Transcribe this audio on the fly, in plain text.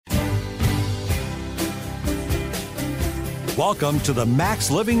Welcome to the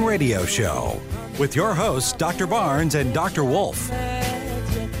Max Living Radio Show with your hosts, Dr. Barnes and Dr. Wolf.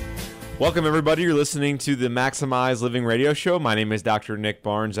 Welcome, everybody. You're listening to the Maximize Living Radio Show. My name is Dr. Nick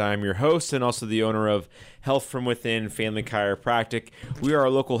Barnes. I am your host and also the owner of Health From Within Family Chiropractic. We are a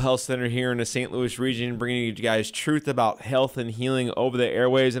local health center here in the St. Louis region, bringing you guys truth about health and healing over the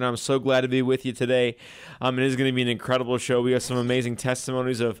airwaves, and I'm so glad to be with you today. It is going to be an incredible show. We have some amazing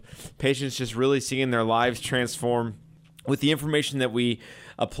testimonies of patients just really seeing their lives transform with the information that we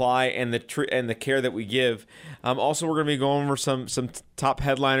apply and the care that we give. Also, we're going to be going over some top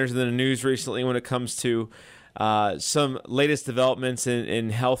headliners in the news recently when it comes to some latest developments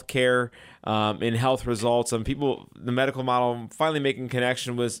in healthcare, in health results, and the medical model finally making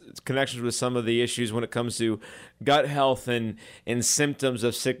connections with some of the issues when it comes to gut health and symptoms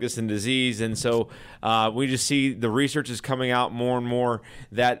of sickness and disease. And so we just see the research is coming out more and more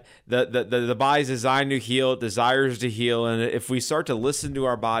that the body is designed to heal, it desires to heal, and if we start to listen to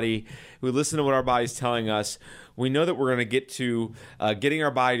our body, we listen to what our body's telling us, we know that we're going to get to getting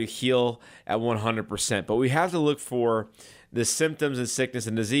our body to heal at 100%. But we have to look for the symptoms and sickness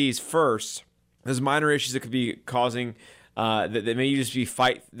and disease first. There's minor issues that could be causing that may just be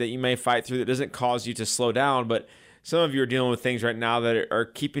that you may fight through that doesn't cause you to slow down. But some of you are dealing with things right now that are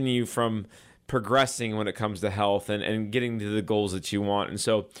keeping you from progressing when it comes to health and getting to the goals that you want. And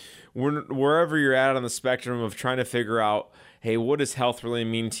so wherever you're at on the spectrum of trying to figure out, hey, what does health really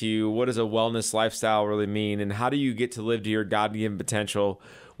mean to you? What does a wellness lifestyle really mean? And how do you get to live to your God-given potential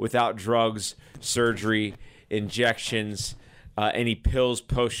without drugs, surgery, injections, any pills,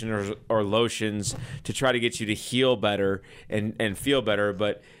 potions, or lotions to try to get you to heal better and feel better?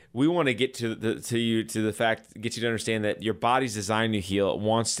 But we want to get get you to understand that your body's designed to heal. It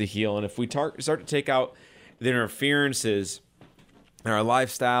wants to heal. And if we start to take out the interferences in our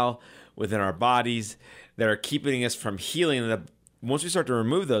lifestyle, within our bodies, that are keeping us from healing, once we start to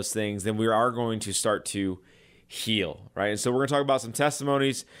remove those things, then we are going to start to heal, right? And so we're going to talk about some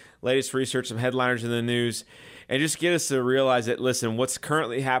testimonies, latest research, some headliners in the news, and just get us to realize that, listen, what's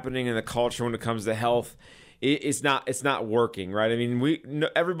currently happening in the culture when it comes to health, it's not working, right? I mean,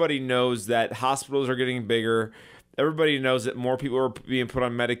 everybody knows that hospitals are getting bigger. Everybody knows that more people are being put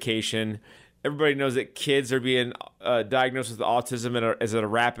on medication. Everybody knows that kids are being diagnosed with autism at a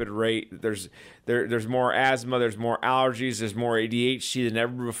rapid rate. There's more asthma, there's more allergies, there's more ADHD than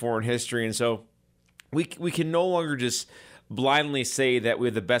ever before in history. And so we can no longer just blindly say that we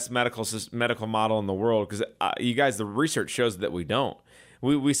have the best medical model in the world, because you guys, the research shows that we don't.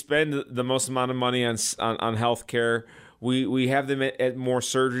 We spend the most amount of money on healthcare. We have them at more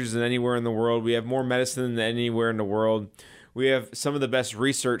surgeries than anywhere in the world. We have more medicine than anywhere in the world. We have some of the best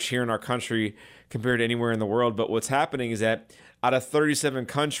research here in our country compared to anywhere in the world. But what's happening is that out of 37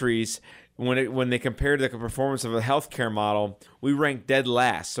 countries, when they compare the performance of a healthcare model, we rank dead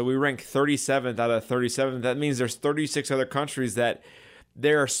last. So we rank 37th out of 37. That means there's 36 other countries that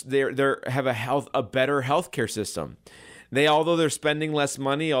they have a better healthcare system. Although they're spending less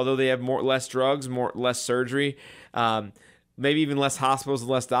money, although they have less drugs, less surgery, maybe even less hospitals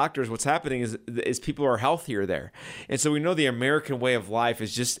and less doctors, what's happening is people are healthier there. And so we know the American way of life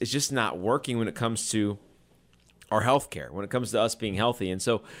is just not working when it comes to our healthcare, when it comes to us being healthy. And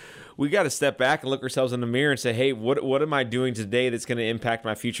so we got to step back and look ourselves in the mirror and say, hey, what am I doing today that's going to impact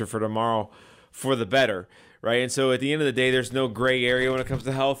my future for tomorrow for the better, right? And so at the end of the day, there's no gray area when it comes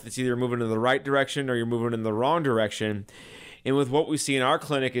to health. It's either moving in the right direction or you're moving in the wrong direction. And with what we see in our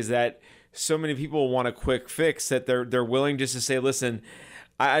clinic is that so many people want a quick fix that they're willing just to say, listen,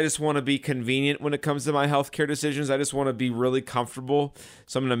 I just want to be convenient when it comes to my healthcare decisions. I just want to be really comfortable.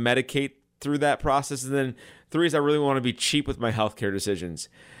 So I'm going to medicate through that process. And then 3 is I really want to be cheap with my healthcare decisions.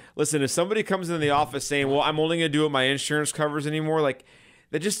 Listen, if somebody comes into the office saying, well, I'm only going to do what my insurance covers anymore, like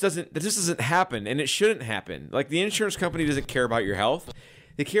that just doesn't happen, and it shouldn't happen. Like the insurance company doesn't care about your health.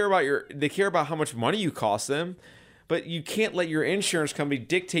 They care about how much money you cost them. But you can't let your insurance company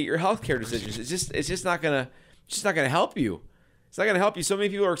dictate your healthcare decisions. It's just not gonna help you. It's not gonna help you. So many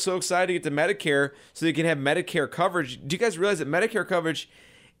people are so excited to get to Medicare so they can have Medicare coverage. Do you guys realize that Medicare coverage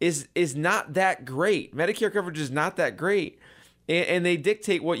is not that great? Medicare coverage is not that great, and they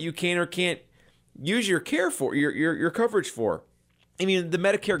dictate what you can or can't use your care for, your coverage for. I mean, the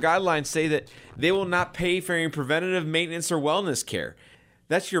Medicare guidelines say that they will not pay for any preventative maintenance or wellness care.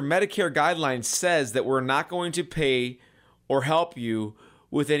 That's your Medicare guideline says that we're not going to pay or help you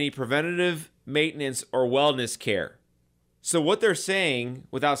with any preventative maintenance or wellness care. So what they're saying,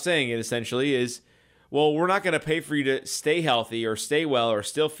 without saying it essentially, is, well, we're not going to pay for you to stay healthy or stay well or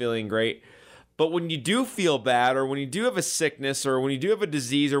still feeling great. But when you do feel bad, or when you do have a sickness, or when you do have a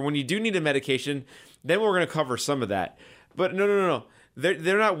disease, or when you do need a medication, then we're going to cover some of that. But no.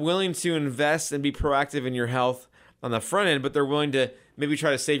 They're not willing to invest and be proactive in your health on the front end, but they're willing to maybe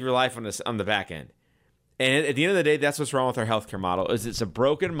try to save your life on the back end. And at the end of the day, that's what's wrong with our healthcare model. Is it's a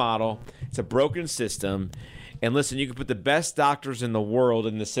broken model, it's a broken system. And listen, you can put the best doctors in the world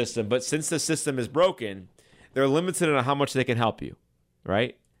in the system, but since the system is broken, they're limited on how much they can help you,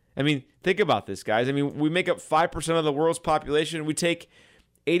 right? I mean, think about this, guys. I mean, we make up 5% of the world's population. We take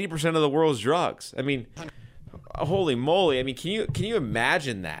 80% of the world's drugs. I mean, holy moly. I mean, can you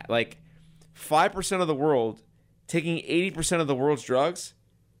imagine that? Like 5% of the world taking 80% of the world's drugs?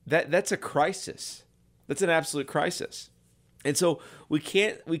 That's a crisis. That's an absolute crisis. And so we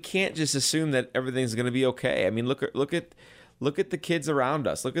can't just assume that everything's going to be okay. I mean, look at the kids around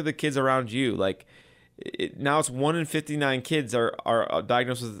us. Look at the kids around you. Like now it's 1 in 59 kids are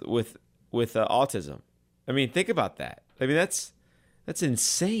diagnosed with autism. I mean, think about that. I mean, that's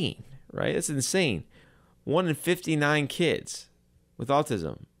insane, right? That's insane. 1 in 59 kids with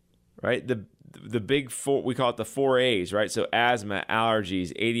autism, right? The big four, we call it the 4 A's, right? So asthma,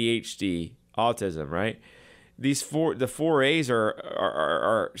 allergies, ADHD, autism, right? The 4 A's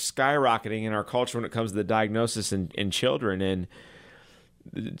are skyrocketing in our culture when it comes to the diagnosis in children. And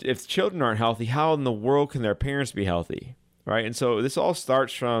if children aren't healthy, how in the world can their parents be healthy, right? And so this all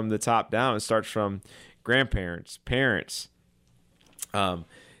starts from the top down. It starts from grandparents, parents,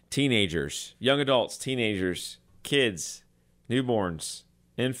 teenagers, young adults, teenagers, kids, newborns,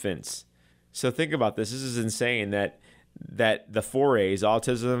 infants. So think about this. This is insane that the 4 A's,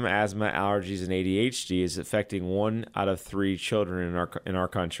 autism, asthma, allergies, and ADHD, is affecting 1 out of 3 children in our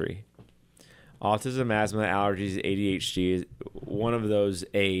country. Autism, asthma, allergies, ADHD, one of those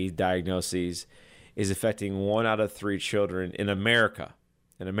A diagnoses is affecting 1 out of 3 children in America.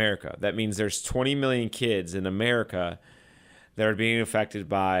 That means there's 20 million kids in America that are being affected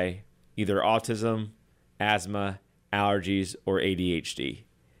by either autism, asthma, allergies, or ADHD.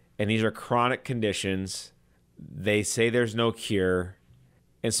 And these are chronic conditions. They say there's no cure.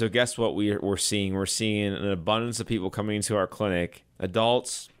 And so guess what we're seeing? We're seeing an abundance of people coming into our clinic,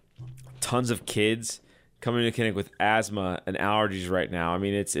 adults, tons of kids coming to clinic with asthma and allergies right now. I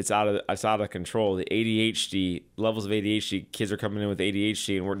mean, it's out of control. The ADHD, levels of ADHD, kids are coming in with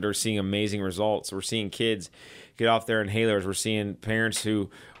ADHD, and they're seeing amazing results. We're seeing kids get off their inhalers. We're seeing parents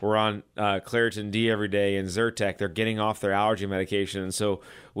who were on Claritin D every day and Zyrtec, they're getting off their allergy medication. And so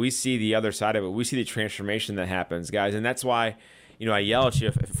we see the other side of it. We see the transformation that happens, guys. And that's why, I yell at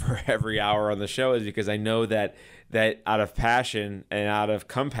you for every hour on the show, is because I know that out of passion and out of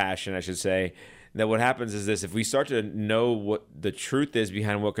compassion, I should say, that what happens is this: if we start to know what the truth is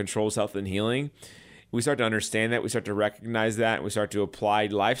behind what controls health and healing, we start to understand that, we start to recognize that, and we start to apply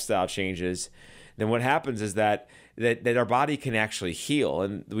lifestyle changes, then what happens is that our body can actually heal,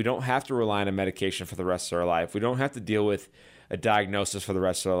 and we don't have to rely on a medication for the rest of our life. We don't have to deal with a diagnosis for the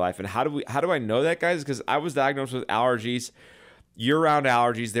rest of our life. And how do I know that, guys? Because I was diagnosed with allergies, year-round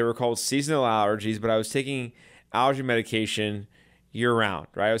allergies. They were called seasonal allergies, but I was taking allergy medication year-round,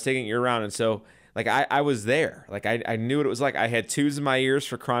 right? I was taking it year-round, and so I was there. I knew what it was like. I had tubes in my ears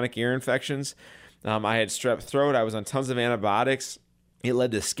for chronic ear infections. I had strep throat. I was on tons of antibiotics. It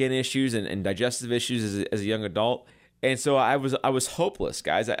led to skin issues and digestive issues as a young adult. And so I was hopeless,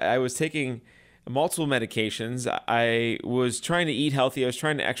 guys. I was taking multiple medications. I was trying to eat healthy. I was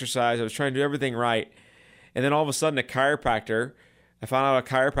trying to exercise. I was trying to do everything right. And then all of a sudden, I found out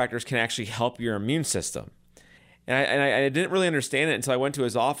chiropractors can actually help your immune system. And I didn't really understand it until I went to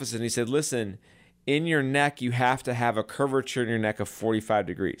his office, and he said, listen, in your neck, you have to have a curvature in your neck of 45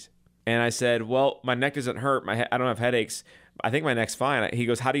 degrees. And I said, well, my neck doesn't hurt. I don't have headaches. I think my neck's fine. He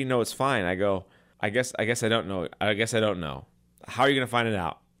goes, how do you know it's fine? I go, I guess I don't know. I guess I don't know. How are you going to find it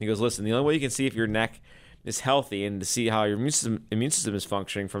out? He goes, listen, the only way you can see if your neck is healthy and to see how your immune system is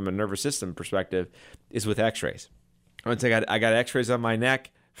functioning from a nervous system perspective is with x-rays. I got x-rays on my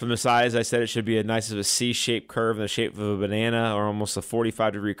neck. From the size, I said it should be a nice of a C-shaped curve in the shape of a banana, or almost a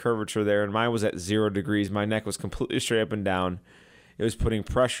 45-degree curvature there, and mine was at 0 degrees. My neck was completely straight up and down. It was putting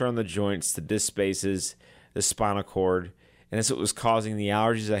pressure on the joints, the disc spaces, the spinal cord, and that's what was causing the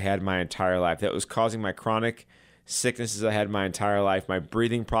allergies I had my entire life. That was causing my chronic sicknesses I had my entire life, my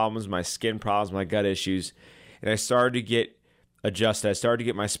breathing problems, my skin problems, my gut issues, and I started to get adjusted. I started to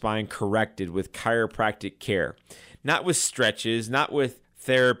get my spine corrected with chiropractic care. Not with stretches, not with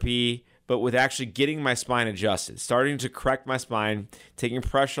therapy, but with actually getting my spine adjusted, starting to correct my spine, taking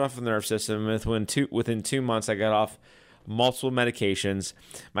pressure off the nerve system. Within 2 months, I got off multiple medications.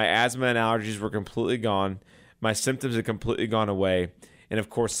 My asthma and allergies were completely gone. My symptoms had completely gone away. And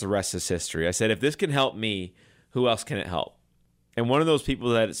of course, the rest is history. I said, if this can help me, who else can it help? And one of those people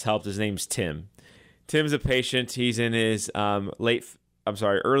that it's helped, his name's Tim. Tim's a patient. He's in his early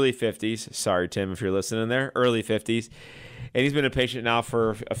 50s. Sorry, Tim, if you're listening there, early 50s. And he's been a patient now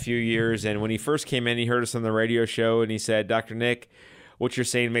for a few years. And when he first came in, he heard us on the radio show, and he said, Dr. Nick, what you're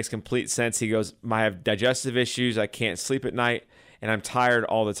saying makes complete sense. He goes, I have digestive issues. I can't sleep at night, and I'm tired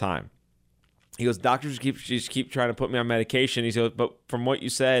all the time. He goes, doctors just keep trying to put me on medication. He goes, but from what you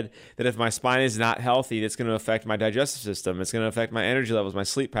said, that if my spine is not healthy, that's going to affect my digestive system. It's going to affect my energy levels, my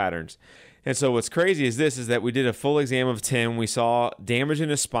sleep patterns. And so what's crazy is that we did a full exam of Tim. We saw damage in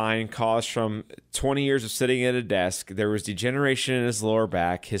his spine caused from 20 years of sitting at a desk. There was degeneration in his lower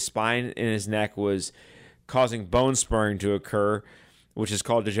back. His spine and his neck was causing bone spurring to occur, which is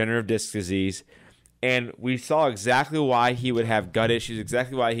called degenerative disc disease. And we saw exactly why he would have gut issues,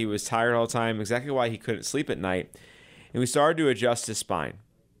 exactly why he was tired all the time, exactly why he couldn't sleep at night. And we started to adjust his spine.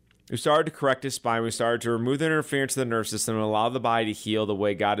 We started to correct his spine. We started to remove the interference of the nervous system and allow the body to heal the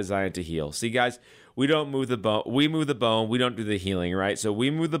way God designed it to heal. See, guys, we don't move the bone. We move the bone. We don't do the healing, right? So we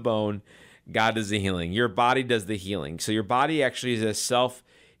move the bone. God does the healing. Your body does the healing. So your body actually is a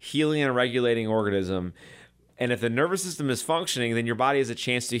self-healing and regulating organism. And if the nervous system is functioning, then your body has a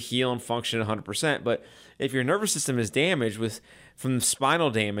chance to heal and function 100%. But if your nervous system is damaged from spinal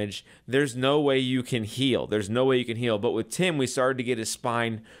damage, there's no way you can heal. There's no way you can heal. But with Tim, we started to get his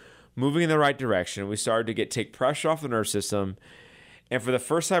spine moving in the right direction. We started to take pressure off the nervous system. And for the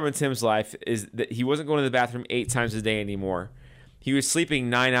first time in Tim's life, is that he wasn't going to the bathroom 8 times a day anymore. He was sleeping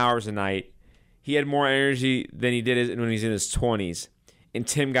 9 hours a night. He had more energy than he did when he was in his 20s. And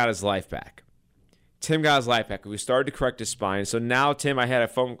Tim got his life back. We started to correct his spine. So now Tim, I had a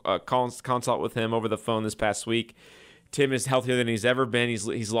phone consult with him over the phone this past week. Tim is healthier than he's ever been.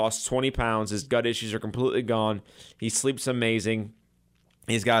 He's lost 20 pounds. His gut issues are completely gone. He sleeps amazing.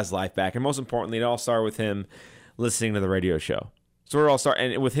 He's got his life back. And most importantly, it all started with him listening to the radio show. So we're all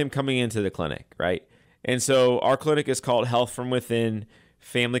starting, and with him coming into the clinic, right? And so our clinic is called Health from Within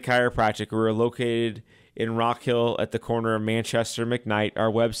Family Chiropractic. We're located in Rock Hill at the corner of Manchester and McKnight.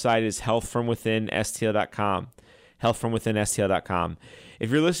 Our website is healthfromwithinstl.com. Healthfromwithinstl.com. If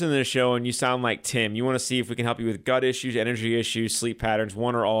you're listening to the show and you sound like Tim, you want to see if we can help you with gut issues, energy issues, sleep patterns,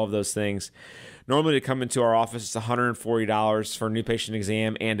 one or all of those things. Normally to come into our office, it's $140 for a new patient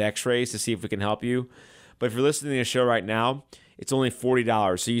exam and x-rays to see if we can help you. But if you're listening to the show right now, it's only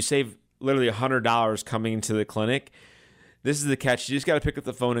 $40. So you save literally $100 coming into the clinic. This is the catch. You just got to pick up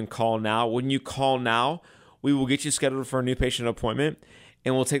the phone and call now. When you call now, we will get you scheduled for a new patient appointment,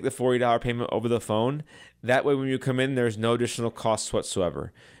 and we'll take the $40 payment over the phone. That way, when you come in, there's no additional costs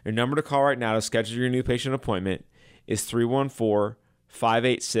whatsoever. Your number to call right now to schedule your new patient appointment is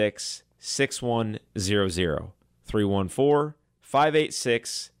 314-586-6100.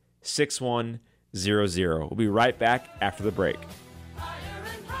 314-586-6100. We'll be right back after the break.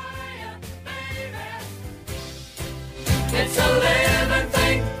 It's a living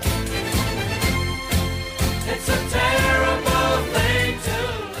thing. It's a terrible thing to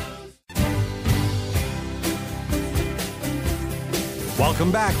lose. Welcome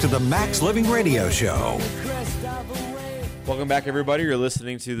back to the Max Living Radio Show. Welcome back, everybody. You're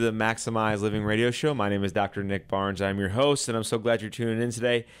listening to the Maximize Living Radio Show. My name is Dr. Nick Barnes. I'm your host, and I'm so glad you're tuning in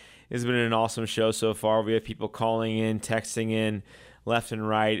today. It's been an awesome show so far. We have people calling in, texting in, left and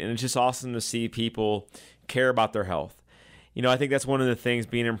right, and it's just awesome to see people care about their health. You know, I think that's one of the things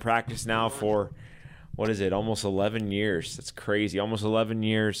being in practice now for, almost 11 years. That's crazy, almost 11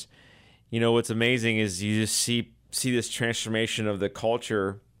 years. You know, what's amazing is you just see this transformation of the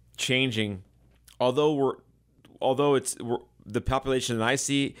culture changing. Although the population that I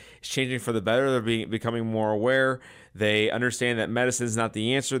see is changing for the better. They're becoming more aware. They understand that medicine is not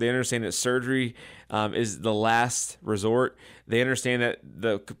the answer. They understand that surgery is the last resort. They understand that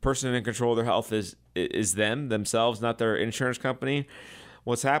the person in control of their health is themselves, not their insurance company.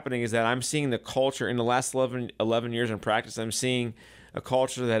 What's happening is that I'm seeing the culture in the last 11 years in practice. I'm seeing a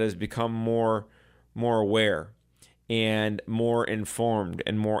culture that has become more aware and more informed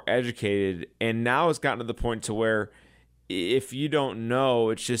and more educated. And now it's gotten to the point to where if you don't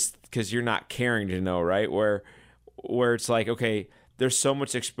know, it's just because you're not caring to know, right? Where it's like, okay, there's so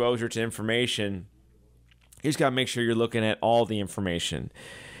much exposure to information. You just got to make sure you're looking at all the information.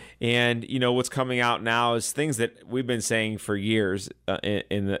 And, you know, what's coming out now is things that we've been saying for years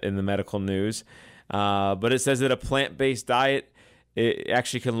in the medical news. But it says that a plant-based diet, it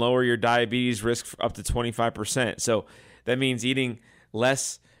actually can lower your diabetes risk up to 25%. So that means eating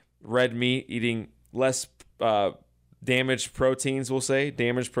less red meat, eating less damaged proteins,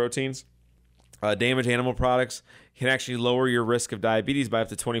 damaged animal products can actually lower your risk of diabetes by up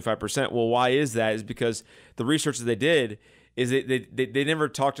to 25%. Well, why is that? Is because the research that they did is they never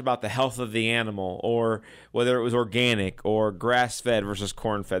talked about the health of the animal, or whether it was organic or grass-fed versus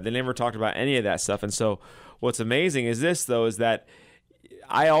corn-fed. They never talked about any of that stuff. And so what's amazing is this, though, is that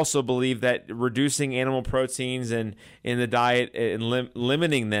I also believe that reducing animal proteins and in the diet and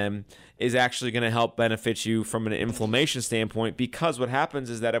limiting them is actually going to help benefit you from an inflammation standpoint, because what happens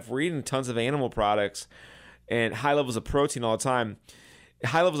is that if we're eating tons of animal products and high levels of protein all the time,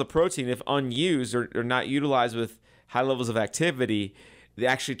 high levels of protein, if unused or not utilized with high levels of activity, they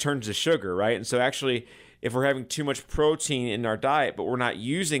actually turn to sugar, right? And so actually, if we're having too much protein in our diet, but we're not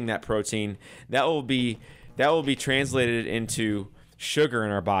using that protein, that will be translated into sugar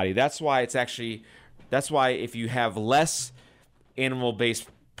in our body. That's why if you have less animal-based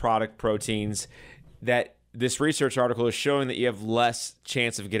product proteins, that this research article is showing that you have less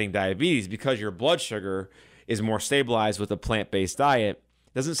chance of getting diabetes, because your blood sugar is more stabilized with a plant-based diet.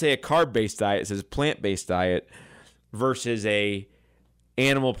 It doesn't say a carb-based diet, it says plant-based diet versus a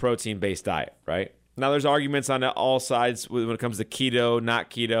animal protein-based diet, right? Now, there's arguments on all sides when it comes to keto, not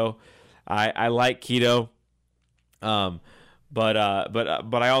keto. I like keto, but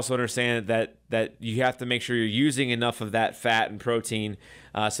I also understand that you have to make sure you're using enough of that fat and protein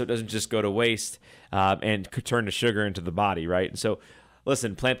so it doesn't just go to waste and could turn to sugar into the body, right? And so,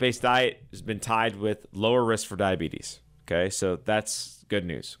 listen, plant-based diet has been tied with lower risk for diabetes. Okay, so that's good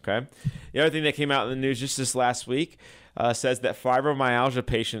news. Okay, the other thing that came out in the news just this last week says that fibromyalgia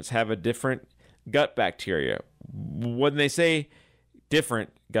patients have a different gut bacteria. When they say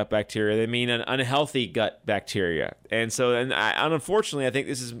different gut bacteria, they mean an unhealthy gut bacteria. And so, unfortunately, I think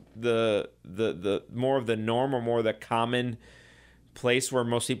this is the more of the norm, or more of the common place where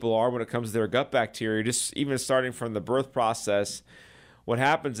most people are when it comes to their gut bacteria. Just even starting from the birth process, what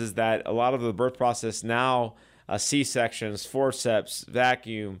happens is that a lot of the birth process now, C-sections, forceps,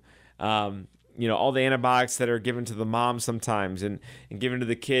 vacuum, all the antibiotics that are given to the mom sometimes and given to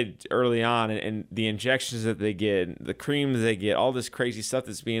the kid early on, and the injections that they get, the creams they get, all this crazy stuff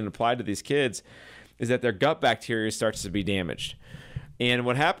that's being applied to these kids, is that their gut bacteria starts to be damaged. And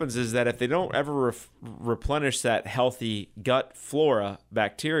what happens is that if they don't ever replenish that healthy gut flora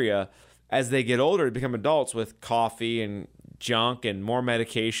bacteria, as they get older, they become adults with coffee and junk and more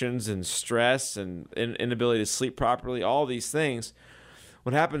medications and stress and inability to sleep properly, all these things,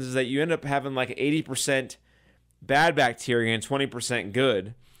 what happens is that you end up having like 80% bad bacteria and 20%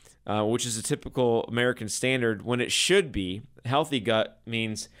 good, which is a typical American standard, when it should be. Healthy gut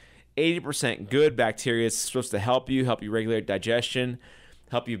means 80% good bacteria is supposed to help you regulate digestion,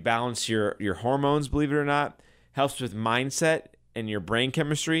 help you balance your hormones, believe it or not, helps with mindset and your brain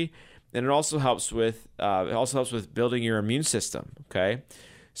chemistry, and it also helps with building your immune system. Okay,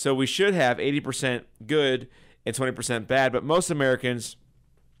 so we should have 80% good and 20% bad, but most Americans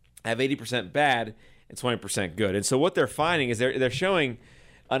have 80% bad and 20% good. And so what they're finding is they're showing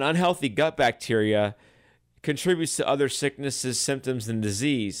an unhealthy gut bacteria contributes to other sicknesses, symptoms, and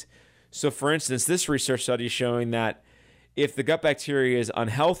disease. So for instance, this research study is showing that if the gut bacteria is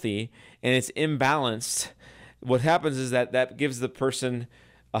unhealthy and it's imbalanced, what happens is that gives the person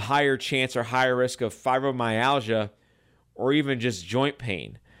a higher chance or higher risk of fibromyalgia or even just joint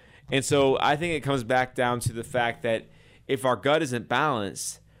pain. And so I think it comes back down to the fact that if our gut isn't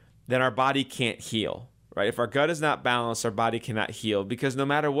balanced, then our body can't heal, right? If our gut is not balanced, our body cannot heal, because no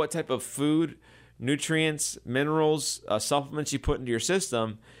matter what type of food, nutrients, minerals, supplements you put into your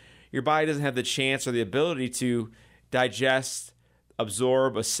system, your body doesn't have the chance or the ability to digest,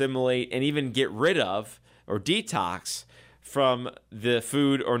 absorb, assimilate, and even get rid of or detox from the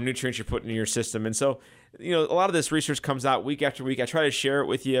food or nutrients you're putting in your system. And so, a lot of this research comes out week after week. I try to share it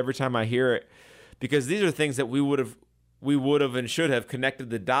with you every time I hear it, because these are things that we would have and should have connected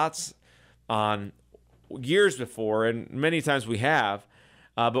the dots on years before, and many times we have.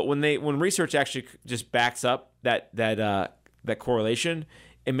 But when research actually just backs up that correlation,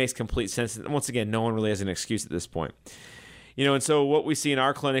 it makes complete sense. And once again, no one really has an excuse at this point. And so what we see in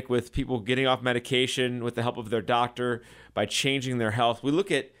our clinic with people getting off medication with the help of their doctor by changing their health, we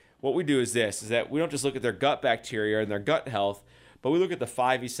look at what we do is that we don't just look at their gut bacteria and their gut health, but we look at the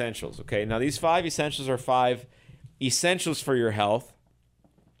 5 essentials. Okay, now these 5 essentials are 5 essentials for your health,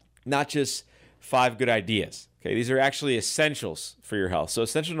 not just 5 good ideas. Okay, these are actually essentials for your health. So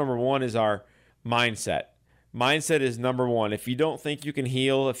essential number 1 is our mindset. Mindset is number 1. If you don't think you can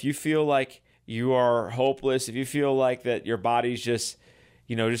heal, if you feel like you are hopeless, if you feel like that your body's just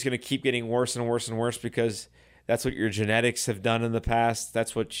going to keep getting worse and worse and worse because that's what your genetics have done in the past,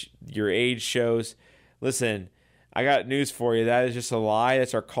 that's what your age shows. Listen, I got news for you. That is just a lie.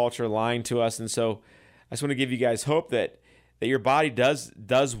 That's our culture lying to us. And so I just want to give you guys hope that that your body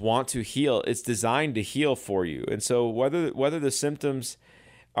does want to heal. It's designed to heal for you. And so whether the symptoms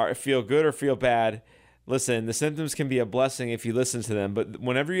feel good or feel bad, listen, the symptoms can be a blessing if you listen to them. But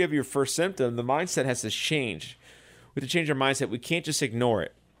whenever you have your first symptom, the mindset has to change. We have to change our mindset. We can't just ignore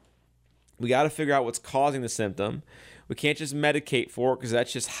it. We got to figure out what's causing the symptom. We can't just medicate for it because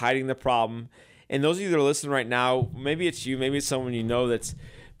that's just hiding the problem. And those of you that are listening right now, maybe it's you, maybe it's someone you know that's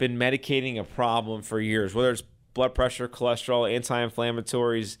been medicating a problem for years, whether it's blood pressure, cholesterol,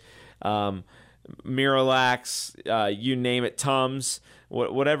 anti-inflammatories, Miralax, you name it, Tums,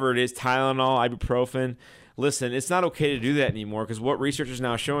 whatever it is, Tylenol, ibuprofen. Listen, it's not okay to do that anymore, because what research is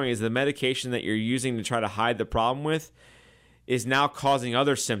now showing is the medication that you're using to try to hide the problem with is now causing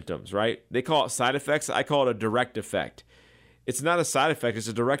other symptoms, right? They call it side effects. I call it a direct effect. It's not a side effect. It's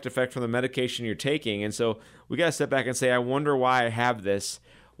a direct effect from the medication you're taking. And so we got to step back and say, I wonder why I have this.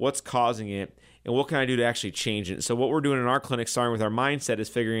 What's causing it? And what can I do to actually change it? So what we're doing in our clinic, starting with our mindset, is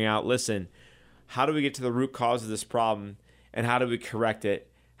figuring out, listen, how do we get to the root cause of this problem? And how do we correct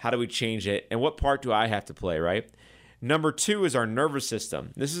it? How do we change it? And what part do I have to play, right? Number 2 is our nervous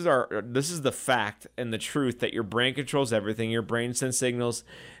system. This is the fact and the truth that your brain controls everything. Your brain sends signals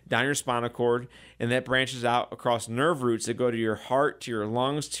down your spinal cord, and that branches out across nerve roots that go to your heart, to your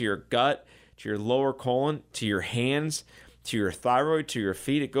lungs, to your gut, to your lower colon, to your hands, to your thyroid, to your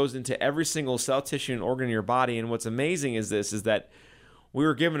feet. It goes into every single cell, tissue, and organ in your body. And what's amazing is that we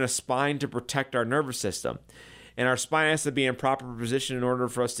were given a spine to protect our nervous system. And our spine has to be in proper position in order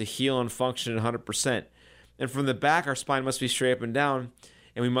for us to heal and function 100%. And from the back, our spine must be straight up and down,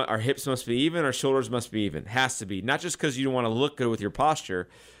 and our hips must be even, our shoulders must be even. Has to be. Not just because you don't want to look good with your posture,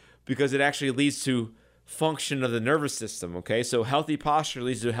 because it actually leads to function of the nervous system, okay? So healthy posture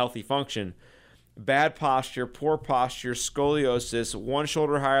leads to healthy function. Bad posture, poor posture, scoliosis, one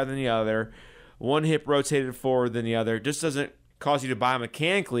shoulder higher than the other, one hip rotated forward than the other, just doesn't cause you to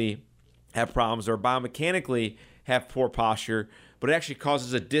biomechanically have problems or biomechanically have poor posture, but it actually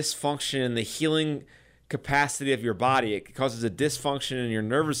causes a dysfunction in the healing capacity of your body. It causes a dysfunction in your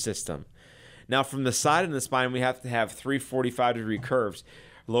nervous system. Now, from the side of the spine, we have to have 3 45-degree curves.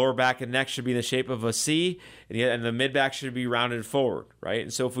 Lower back and neck should be in the shape of a C, and the mid-back should be rounded forward, right?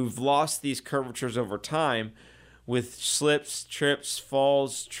 And so if we've lost these curvatures over time with slips, trips,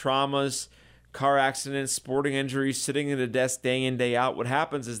 falls, traumas, car accidents, sporting injuries, sitting at a desk day in, day out, what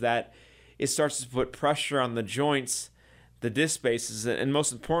happens is that it starts to put pressure on the joints, the disc spaces, and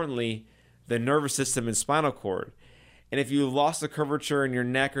most importantly, the nervous system and spinal cord. And if you've lost a curvature in your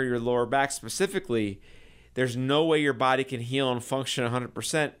neck or your lower back specifically, there's no way your body can heal and function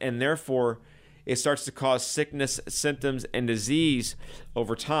 100%, and therefore it starts to cause sickness, symptoms, and disease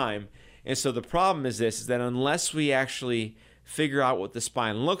over time. And so the problem is that unless we actually figure out what the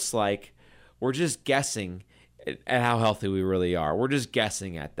spine looks like, we're just guessing at how healthy we really are. We're just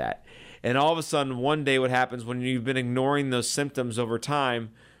guessing at that. And all of a sudden, one day what happens when you've been ignoring those symptoms over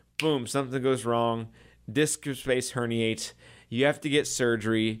time, boom, something goes wrong, disc space herniates, you have to get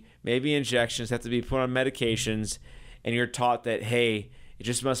surgery, maybe injections, have to be put on medications, and you're taught that, hey, it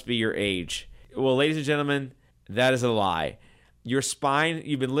just must be your age. Well, ladies and gentlemen, that is a lie. Your spine,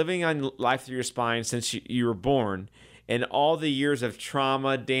 you've been living on life through your spine since you were born, and all the years of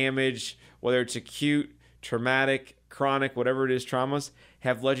trauma, damage, whether it's acute, traumatic, chronic, whatever it is, traumas,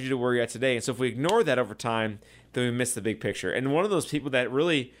 have led you to where you're at today. And so if we ignore that over time, then we miss the big picture. And one of those people that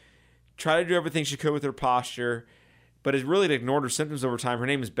really tried to do everything she could with her posture, but has really ignored her symptoms over time, her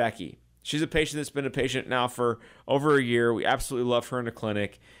name is Becky. She's a patient that's been a patient now for over a year. We absolutely love her in the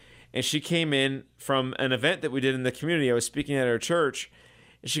clinic. And she came in from an event that we did in the community. I was speaking at our church,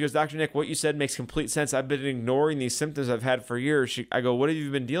 and she goes, Dr. Nick, what you said makes complete sense. I've been ignoring these symptoms I've had for years. I go, what have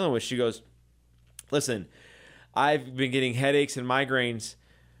you been dealing with? She goes, listen, I've been getting headaches and migraines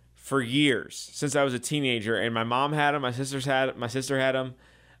for years, since I was a teenager, and my mom had them, my sister had them.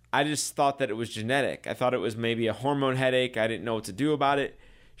 I just thought that it was genetic. I thought it was maybe a hormone headache. I didn't know what to do about it.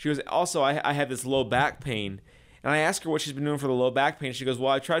 She goes, also, I have this low back pain. And I asked her what she's been doing for the low back pain. She goes,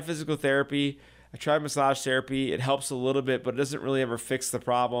 well, I tried physical therapy. I tried massage therapy. It helps a little bit, but it doesn't really ever fix the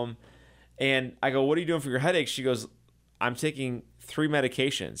problem. And I go, what are you doing for your headache? She goes, I'm taking 3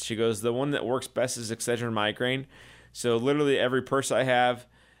 medications. She goes, the one that works best is Excedrin migraine. So literally every purse I have,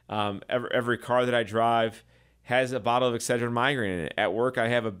 every car that I drive has a bottle of Excedrin migraine in it. At work, I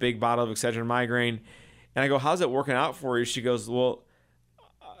have a big bottle of Excedrin migraine. And I go, how's it working out for you? She goes, well,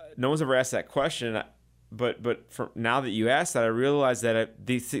 no one's ever asked that question. But from now that you asked that, I realize that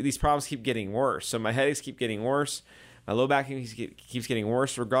these problems keep getting worse. So my headaches keep getting worse. My low back keeps getting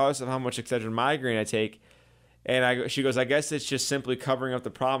worse, regardless of how much Excedrin migraine I take. And she goes, I guess it's just simply covering up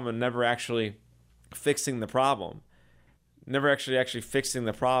the problem and never actually fixing the problem. never actually fixing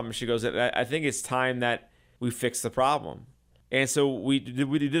the problem. She goes, I think it's time that we fix the problem. And so we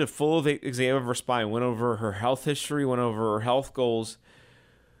did a full exam of her spine, went over her health history, went over her health goals.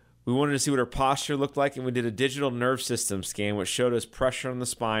 We wanted to see what her posture looked like, and we did a digital nerve system scan, which showed us pressure on the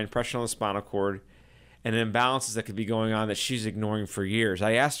spine, pressure on the spinal cord, and imbalances that could be going on that she's ignoring for years.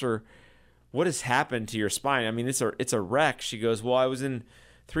 I asked her, what has happened to your spine? I mean, it's a wreck. She goes, well, I was in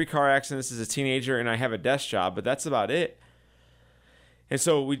 3 car accidents as a teenager, and I have a desk job, but that's about it. And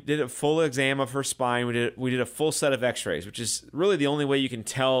so we did a full exam of her spine. We did a full set of x-rays, which is really the only way you can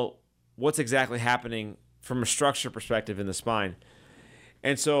tell what's exactly happening from a structure perspective in the spine.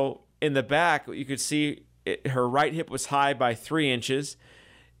 And so in the back, you could see her right hip was high by 3 inches,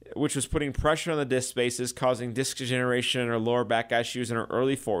 which was putting pressure on the disc spaces, causing disc degeneration in her lower back as she was in her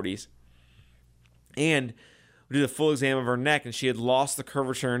early 40s. And we did a full exam of her neck, and she had lost the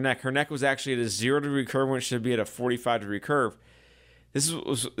curvature in her neck. Her neck was actually at a 0-degree curve when it should be at a 45-degree curve. This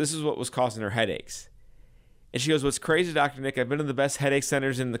is what was causing her headaches. And she goes, what's crazy, Dr. Nick, I've been to the best headache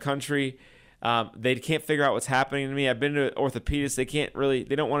centers in the country. They can't figure out what's happening to me. I've been to orthopedists. They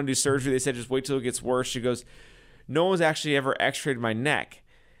don't want to do surgery. They said, just wait till it gets worse. She goes, no one's actually ever x-rayed my neck.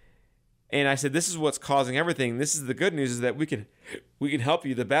 And I said, this is what's causing everything. This is the good news, is that we can help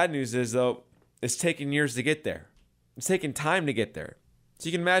you. The bad news is, though, it's taken years to get there. It's taken time to get there. So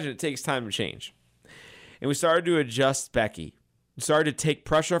you can imagine it takes time to change. And we started to adjust Becky. We started to take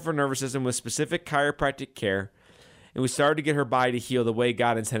pressure off her nervous system with specific chiropractic care. And we started to get her body to heal the way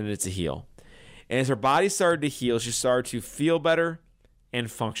God intended it to heal. And as her body started to heal, she started to feel better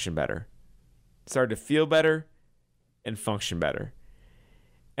and function better. Started to feel better and function better.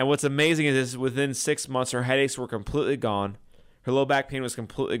 And what's amazing is within 6 months, her headaches were completely gone. Her low back pain was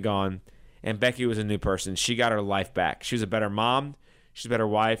completely gone. And Becky was a new person. She got her life back. She was a better mom. She's a better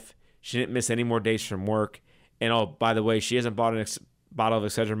wife. She didn't miss any more days from work. And oh, by the way, she hasn't bought a bottle of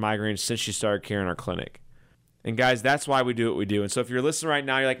Excedrin migraine since she started care in our clinic. And guys, that's why we do what we do. And so if you're listening right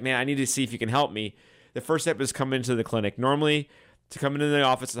now, you're like, man, I need to see if you can help me. The first step is come into the clinic. Normally, to come into the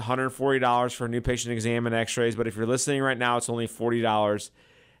office, it's $140 for a new patient exam and x-rays. But if you're listening right now, it's only $40.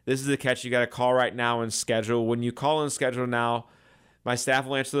 This is the catch. You got to call right now and schedule. When you call and schedule now, my staff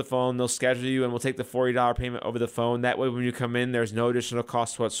will answer the phone. They'll schedule you, and we'll take the $40 payment over the phone. That way, when you come in, there's no additional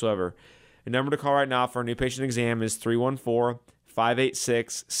cost whatsoever. The number to call right now for a new patient exam is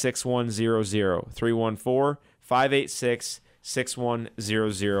 314-586-6100.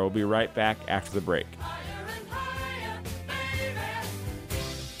 314-586-6100. We'll be right back after the break.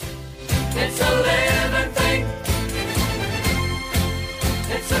 It's a living thing.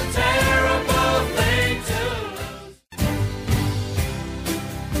 It's a terrible thing to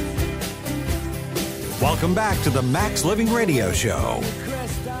lose. Welcome back to the Max Living Radio Show.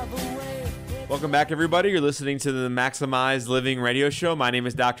 Welcome back, everybody. You're listening to the Maximize Living Radio Show. My name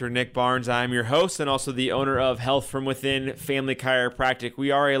is Dr. Nick Barnes. I'm your host and also the owner of Health From Within Family Chiropractic.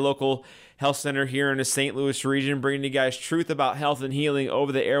 We are a local health center here in the St. Louis region, bringing you guys truth about health and healing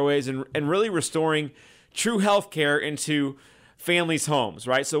over the airways and really restoring true health care into families' homes,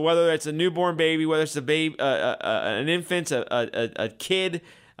 right? So whether it's a newborn baby, whether it's a baby, an infant, a kid,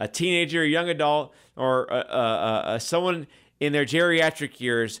 a teenager, a young adult, or someone in their geriatric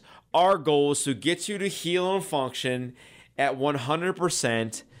years, our goal is to get you to heal and function at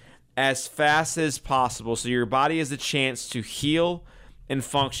 100% as fast as possible, so your body has a chance to heal and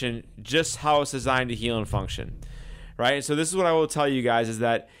function just how it's designed to heal and function, right? And so this is what I will tell you guys, is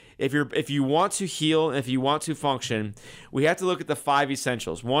that if you want to heal and if you want to function, we have to look at the 5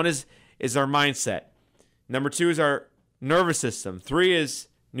 essentials. 1 is our mindset. Number 2 is our nervous system. 3 is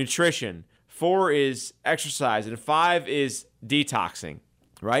nutrition. 4 is exercise. And 5 is detoxing,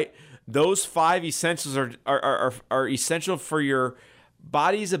 right? Those 5 essentials are essential for your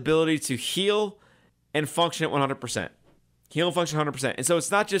body's ability to heal and function at 100%. Heal and function 100%. And so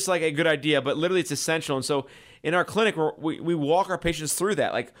it's not just like a good idea, but literally it's essential. And so in our clinic, we walk our patients through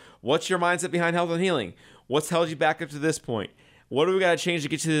that. Like, what's your mindset behind health and healing? What's held you back up to this point? What do we got to change to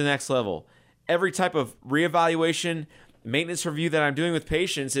get you to the next level? Every type of reevaluation, maintenance review that I'm doing with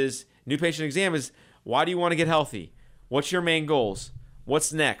patients is, new patient exam is, why do you want to get healthy? What's your main goals?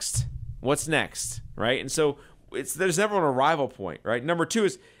 What's next? What's next, right? And so there's never an arrival point, right? Number 2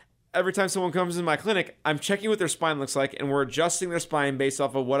 is, every time someone comes in my clinic, I'm checking what their spine looks like, and we're adjusting their spine based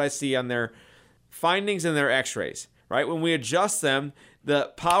off of what I see on their findings and their x-rays, right? When we adjust them,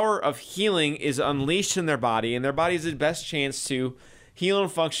 the power of healing is unleashed in their body, and their body has the best chance to heal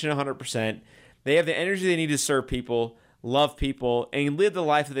and function 100%. They have the energy they need to serve people, love people, and live the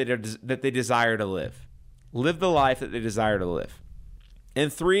life that they desire to live. Live the life that they desire to live.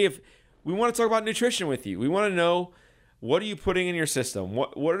 And 3, if we want to talk about nutrition with you, we want to know What are you putting in your system?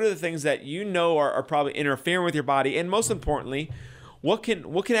 What are the things that you know are probably interfering with your body? And most importantly, what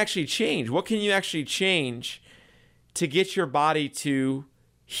can actually change? What can you actually change to get your body to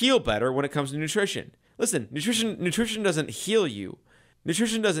heal better when it comes to nutrition? Listen, nutrition doesn't heal you.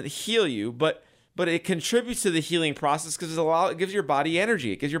 Nutrition doesn't heal you, but it contributes to the healing process because it gives your body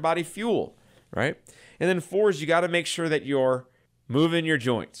energy. It gives your body fuel, right? And then 4 is you got to make sure that you're moving your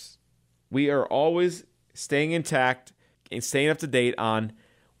joints. We are always staying intact and staying up to date on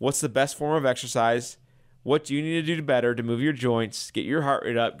what's the best form of exercise, what do you need to do better to move your joints, get your heart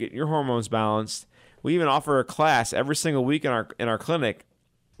rate up, get your hormones balanced. We even offer a class every single week in our clinic.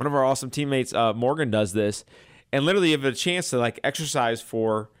 One of our awesome teammates, Morgan, does this, and literally you have a chance to like exercise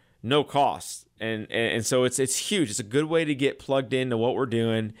for no cost. And so it's huge. It's a good way to get plugged into what we're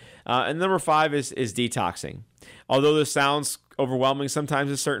doing. And number 5 is detoxing. Although this sounds overwhelming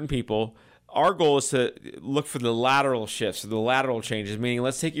sometimes to certain people, our goal is to look for the lateral shifts, or the lateral changes, meaning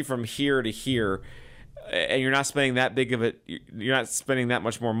let's take you from here to here, and you're not spending that big of it. You're not spending that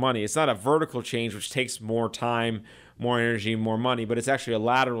much more money. It's not a vertical change, which takes more time, more energy, more money, but it's actually a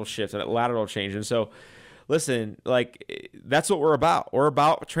lateral shift and a lateral change. And so, listen, like that's what we're about. We're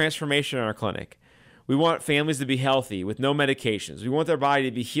about transformation in our clinic. We want families to be healthy with no medications. We want their body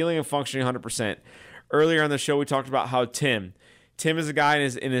to be healing and functioning 100%. Earlier on the show, we talked about how Tim is a guy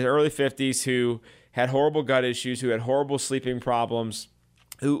in his early 50s who had horrible gut issues, who had horrible sleeping problems,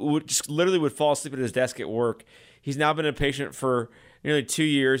 who just literally would fall asleep at his desk at work. He's now been a patient for nearly 2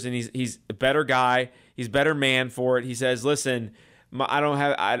 years, and he's a better guy. He's a better man for it. He says, "Listen, I don't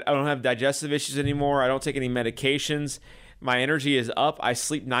have digestive issues anymore. I don't take any medications. My energy is up. I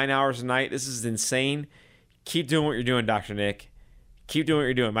sleep 9 hours a night. This is insane. Keep doing what you're doing, Dr. Nick. Keep doing what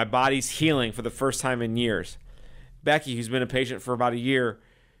you're doing. My body's healing for the first time in years." Becky, who's been a patient for about a year,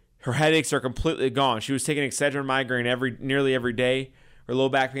 her headaches are completely gone. She was taking Excedrin migraine nearly every day. Her low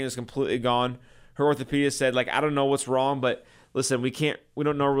back pain is completely gone. Her orthopedist said, like, I don't know what's wrong, but listen, we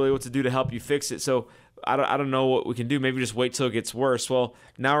don't know really what to do to help you fix it. So I don't know what we can do. Maybe just wait till it gets worse. Well,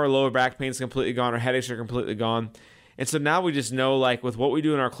 now her lower back pain is completely gone. Her headaches are completely gone. And so now we just know, like, with what we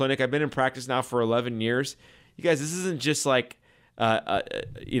do in our clinic, I've been in practice now for 11 years. You guys, this isn't just like,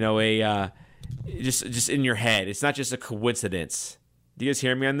 just in your head. It's not just a coincidence. Do you guys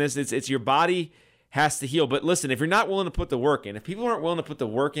hear me on this? It's your body has to heal. But listen, if you're not willing to put the work in, if people aren't willing to put the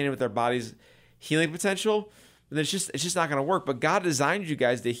work in with their body's healing potential, then it's just not going to work. But God designed you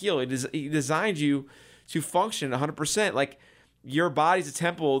guys to heal. He designed you to function 100%. Like, your body's a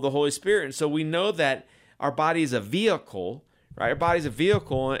temple of the Holy Spirit. And so we know that our body is a vehicle, right? Our body's a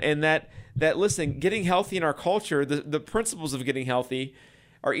vehicle, and that listen, getting healthy in our culture, the principles of getting healthy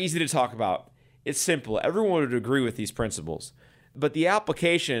are easy to talk about. It's simple. Everyone would agree with these principles. But the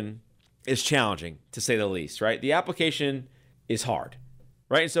application is challenging, to say the least, right? The application is hard,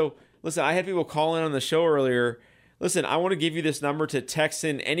 right? And so, listen, I had people call in on the show earlier. Listen, I want to give you this number to text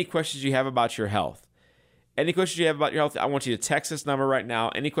in any questions you have about your health. Any questions you have about your health, I want you to text this number right now.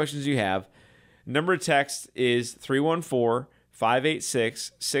 Any questions you have. Number to text is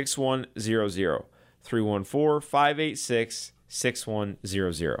 314-586-6100.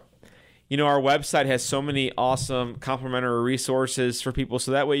 314-586-6100. You know, our website has so many awesome complimentary resources for people,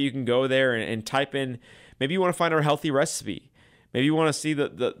 so that way you can go there and type in, maybe you want to find our healthy recipe. Maybe you want to see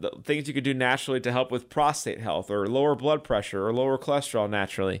the things you could do naturally to help with prostate health or lower blood pressure or lower cholesterol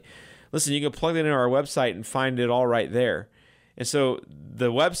naturally. Listen, you can plug it into our website and find it all right there. And so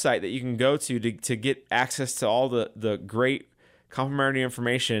the website that you can go to get access to all the great complimentary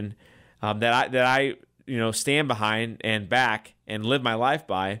information that I stand behind and back and live my life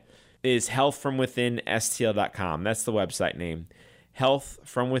by is healthfromwithinstl.com. That's the website name,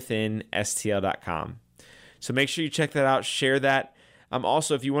 healthfromwithinstl.com. So make sure you check that out, share that.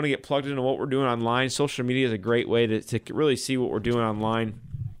 Also, if you want to get plugged into what we're doing online, social media is a great way to really see what we're doing online.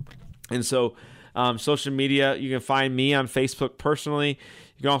 And so social media, you can find me on Facebook personally.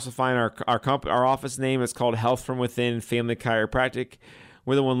 You can also find our office name. It's called Health From Within Family Chiropractic.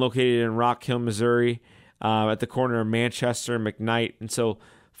 We're the one located in Rock Hill, Missouri, at the corner of Manchester and McKnight. And so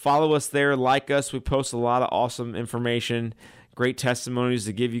follow us there, like us. We post a lot of awesome information, great testimonies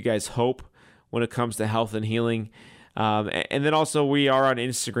to give you guys hope when it comes to health and healing. And then also we are on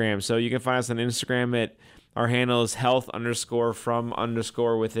Instagram. So you can find us on Instagram at, our handle is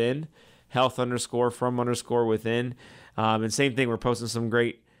health_from_within, health_from_within. And same thing, we're posting some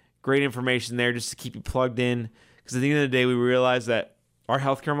great information there just to keep you plugged in. Because at the end of the day, we realize that our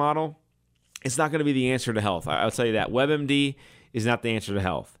healthcare model, it's not going to be the answer to health. I'll tell you that. WebMD is not the answer to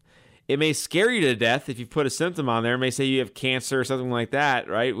health. It may scare you to death if you put a symptom on there. It may say you have cancer or something like that,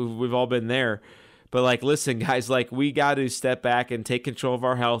 right? We've all been there. But like, listen, guys, like we got to step back and take control of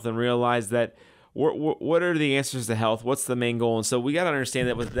our health and realize that what are the answers to health? What's the main goal? And so we got to understand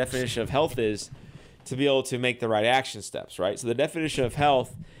that what the definition of health is to be able to make the right action steps, right? So the definition of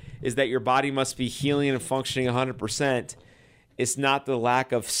health is that your body must be healing and functioning 100%. It's not the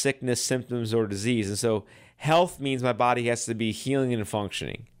lack of sickness, symptoms, or disease. And so health means my body has to be healing and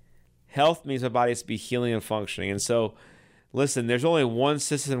functioning. Health means my body has to be healing and functioning. And so, listen, there's only one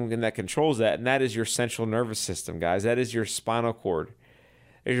system that controls that, and that is your central nervous system, guys. That is your spinal cord.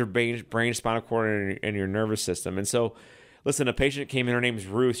 There's your brain, spinal cord, and your nervous system. And so, listen, a patient came in. Her name is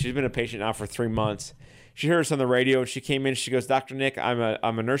Ruth. She's been a patient now for 3 months. She heard us on the radio, and she came in. She goes, Dr. Nick, I'm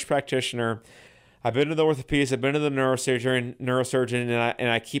a nurse practitioner. I've been to the orthopedist. I've been to the neurosurgeon, and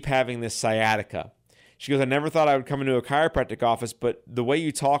I keep having this sciatica. She goes, I never thought I would come into a chiropractic office, but the way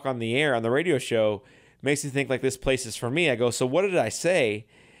you talk on the air, on the radio show, makes me think like this place is for me. I go, so what did I say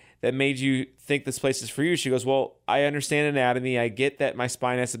that made you think this place is for you? She goes, well, I understand anatomy. I get that my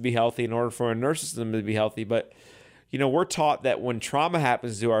spine has to be healthy in order for a nervous system to be healthy. But, we're taught that when trauma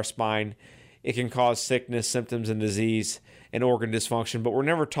happens to our spine, it can cause sickness, symptoms, and disease and organ dysfunction. But we're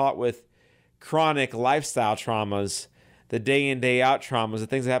never taught with chronic lifestyle traumas, the day in, day out traumas, the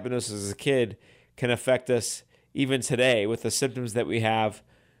things that happen to us as a kid can affect us even today with the symptoms that we have,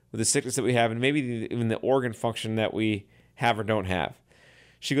 with the sickness that we have, and maybe even the organ function that we have or don't have.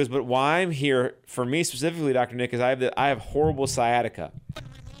 She goes, but why I'm here, for me specifically, Dr. Nick, is I have horrible sciatica.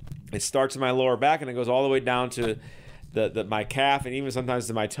 It starts in my lower back, and it goes all the way down to my calf and even sometimes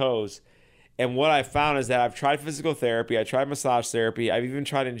to my toes. And what I found is that I've tried physical therapy, I tried massage therapy, I've even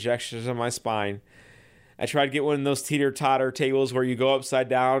tried injections on my spine. I tried to get one of those teeter-totter tables where you go upside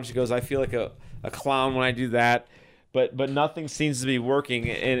down. She goes, I feel like a clown when I do that. But nothing seems to be working,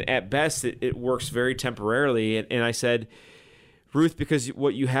 and at best it works very temporarily. And I said, Ruth, because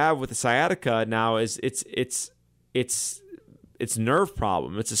what you have with the sciatica now is it's nerve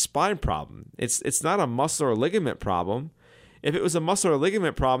problem. It's a spine problem. It's not a muscle or ligament problem. If it was a muscle or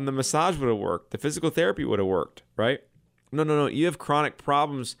ligament problem, the massage would have worked. The physical therapy would have worked, right? No. You have chronic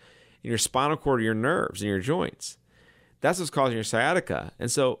problems in your spinal cord, or your nerves, and your joints. That's what's causing your sciatica.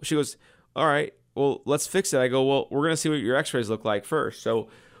 And so she goes, all right, well, let's fix it. I go, well, we're going to see what your x-rays look like first. So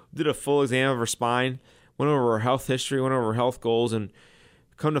did a full exam of her spine, went over her health history, went over her health goals, and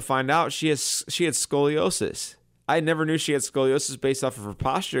come to find out she had scoliosis. I never knew she had scoliosis based off of her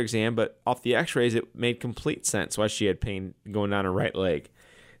posture exam, but off the x-rays, it made complete sense why she had pain going down her right leg.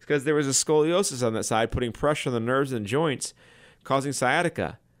 It's because there was a scoliosis on that side, putting pressure on the nerves and joints, causing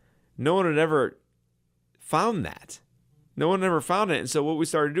sciatica. No one had ever found that. No one ever found it. And so what we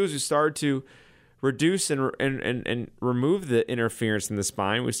started to do is we started to reduce and remove the interference in the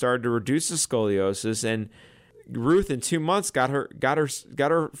spine. We started to reduce the scoliosis, and Ruth in 2 months got her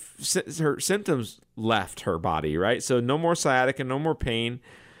symptoms left her body, right? So no more sciatica, no more pain,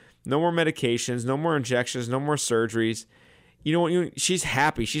 no more medications, no more injections, no more surgeries. You know what? She's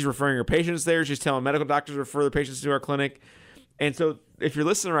happy. She's referring her patients there. She's telling medical doctors to refer the patients to our clinic. And so if you're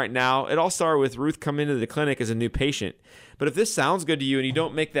listening right now, it all started with Ruth coming into the clinic as a new patient. But if this sounds good to you and you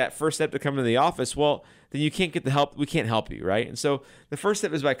don't make that first step to come into the office, well, then you can't get the help. We can't help you, right? And so the first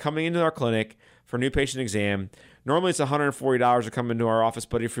step is by coming into our clinic for a new patient exam. Normally it's $140 to come into our office,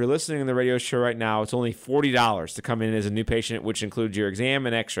 but if you're listening to the radio show right now, it's only $40 to come in as a new patient, which includes your exam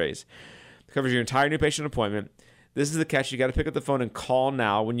and x-rays. It covers your entire new patient appointment. This is the catch. You got to pick up the phone and call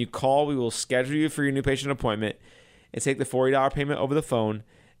now. When you call, we will schedule you for your new patient appointment and take the $40 payment over the phone.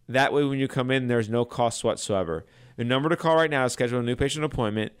 That way, when you come in, there's no cost whatsoever. The number to call right now to schedule a new patient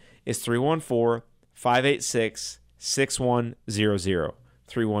appointment is 314-586-6100.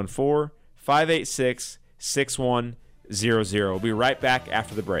 314-586-6100. We'll be right back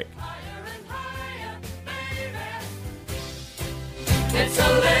after the break. It's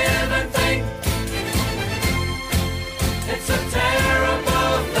a living thing. It's a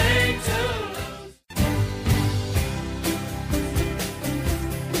terrible thing to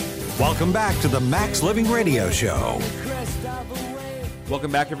lose. Welcome back to the Max Living Radio Show.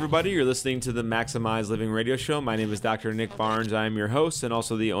 Welcome back, everybody. You're listening to the Maximize Living Radio Show. My name is Dr. Nick Barnes. I am your host and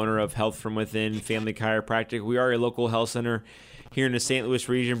also the owner of Health From Within Family Chiropractic. We are a local health center here in the St. Louis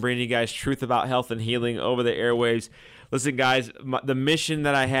region, bringing you guys truth about health and healing over the airwaves. Listen, guys, the mission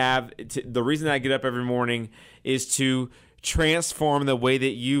that I have, the reason I get up every morning is to transform the way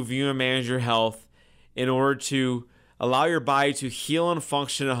that you view and manage your health in order to allow your body to heal and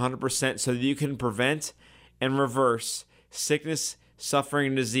function 100% so that you can prevent and reverse sickness, suffering,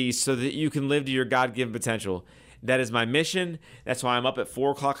 and disease so that you can live to your God-given potential. That is my mission. That's why I'm up at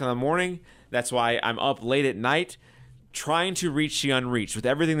 4 o'clock in the morning. That's why I'm up late at night trying to reach the unreached with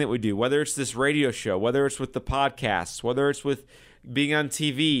everything that we do, whether it's this radio show, whether it's with the podcasts, whether it's with being on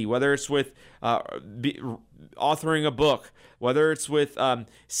TV, whether it's with authoring a book, whether it's with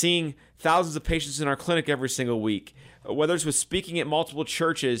seeing thousands of patients in our clinic every single week, whether it's with speaking at multiple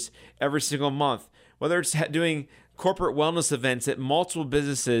churches every single month, whether it's doing corporate wellness events at multiple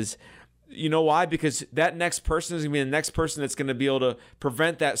businesses. You know why? Because that next person is going to be the next person that's going to be able to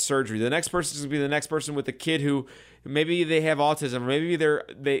prevent that surgery. The next person is going to be the next person with a kid who maybe they have autism, or maybe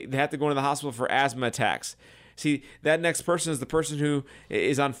they have to go into the hospital for asthma attacks. See, that next person is the person who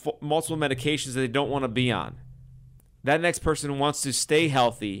is on multiple medications that they don't want to be on. That next person wants to stay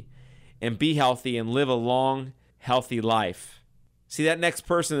healthy and be healthy and live a long, healthy life. See, that next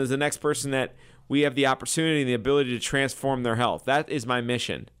person is the next person that we have the opportunity and the ability to transform their health. That is my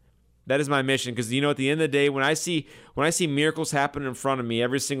mission. That is my mission, because at the end of the day, when I see miracles happen in front of me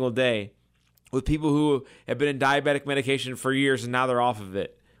every single day with people who have been in diabetic medication for years and now they're off of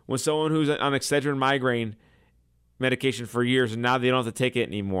it, when someone who's on Excedrin migraine medication for years and now they don't have to take it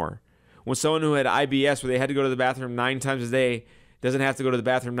anymore, when someone who had IBS where they had to go to the bathroom 9 times a day doesn't have to go to the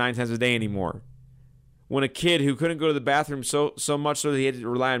bathroom 9 times a day anymore, when a kid who couldn't go to the bathroom so much so that he had to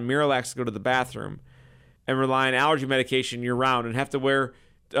rely on Miralax to go to the bathroom and rely on allergy medication year round and have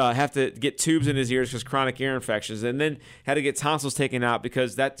to get tubes in his ears because chronic ear infections, and then had to get tonsils taken out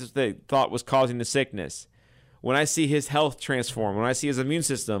because that they thought was causing the sickness. When I see his health transform, when I see his immune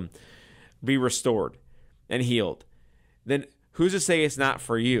system be restored and healed, then who's to say it's not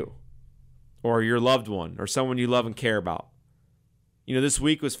for you or your loved one or someone you love and care about? This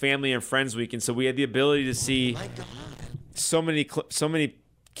week was Family and Friends Week, and so we had the ability to see so many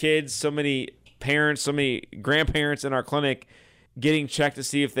kids, so many parents, so many grandparents in our clinic getting checked to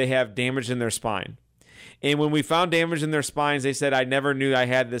see if they have damage in their spine. And when we found damage in their spines, they said, I never knew I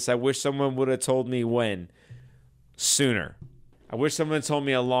had this. I wish someone would have told me when. Sooner. I wish someone had told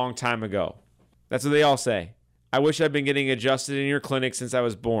me a long time ago. That's what they all say. I wish I'd been getting adjusted in your clinic since I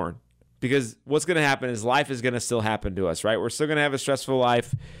was born. Because what's going to happen is life is going to still happen to us, right? We're still going to have a stressful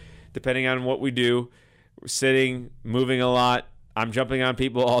life depending on what we do. We're sitting, moving a lot. I'm jumping on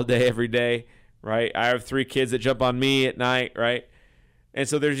people all day, every day. Right? I have 3 kids that jump on me at night, right? And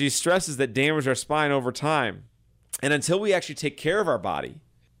so there's these stresses that damage our spine over time. And until we actually take care of our body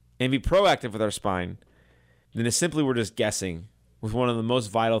and be proactive with our spine, then it's simply we're just guessing with one of the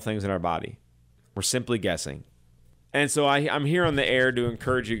most vital things in our body. We're simply guessing. And so I'm here on the air to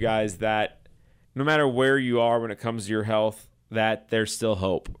encourage you guys that no matter where you are when it comes to your health, that there's still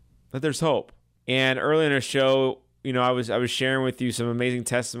hope. That there's hope. And early in our show, I was sharing with you some amazing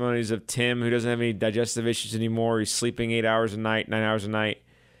testimonies of Tim, who doesn't have any digestive issues anymore. He's sleeping 8 hours a night, 9 hours a night.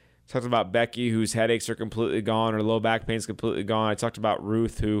 I talked about Becky, whose headaches are completely gone, her low back pain is completely gone. I talked about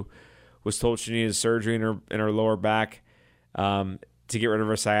Ruth, who was told she needed surgery in her lower back to get rid of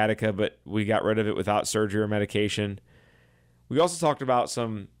her sciatica, but we got rid of it without surgery or medication. We also talked about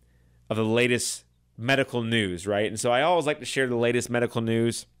some of the latest medical news, right? And so I always like to share the latest medical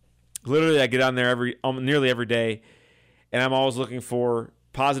news. Literally, I get on there nearly every day, and I'm always looking for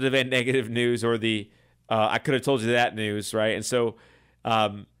positive and negative news, or the I could have told you that news, right? And so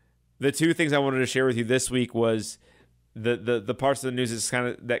the 2 things I wanted to share with you this week was the parts of the news is kind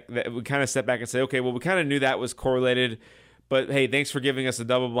of that we kind of step back and say, okay, well, we kind of knew that was correlated, but hey, thanks for giving us a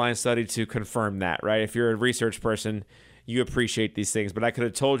double-blind study to confirm that, right? If you're a research person, you appreciate these things, but I could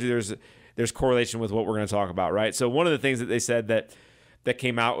have told you there's correlation with what we're going to talk about, right? So one of the things that they said that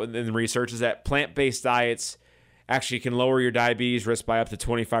came out in the research is that plant-based diets actually can lower your diabetes risk by up to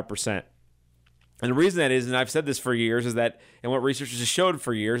 25%. And the reason that is, and I've said this for years, is that, and what researchers have showed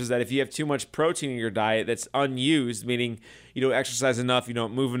for years, is that if you have too much protein in your diet that's unused, meaning you don't exercise enough, you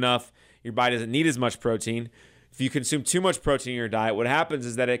don't move enough, your body doesn't need as much protein. If you consume too much protein in your diet, what happens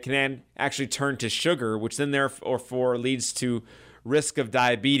is that it can actually turn to sugar, which then therefore leads to risk of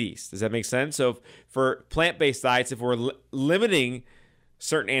diabetes. Does that make sense? So for plant-based diets, if we're limiting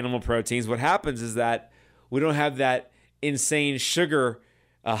certain animal proteins, what happens is that we don't have that insane sugar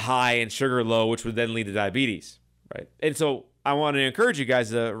high and sugar low, which would then lead to diabetes, right? And so I want to encourage you guys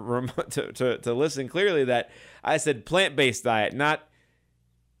to listen clearly that I said plant-based diet, not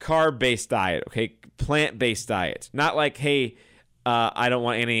carb-based diet, okay? Plant-based diet. Not like, hey, I don't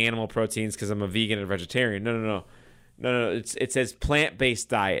want any animal proteins because I'm a vegan or vegetarian. No. It says plant-based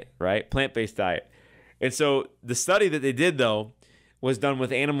diet, right? Plant-based diet. And so the study that they did, though, was done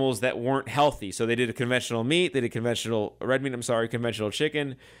with animals that weren't healthy. So they did a conventional meat, they did conventional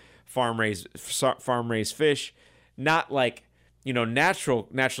chicken, farm-raised fish, not like,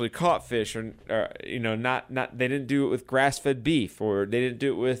 naturally caught fish, or not they didn't do it with grass-fed beef, or they didn't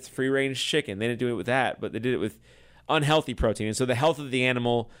do it with free-range chicken. They didn't do it with that, but they did it with unhealthy protein. And so the health of the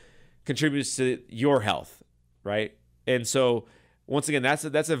animal contributes to your health, right? And so once again, that's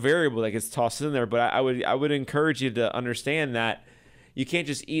a variable that gets tossed in there. But I would encourage you to understand that you can't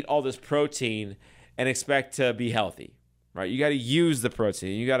just eat all this protein and expect to be healthy, right? You got to use the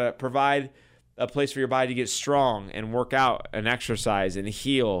protein. You got to provide a place for your body to get strong and work out and exercise and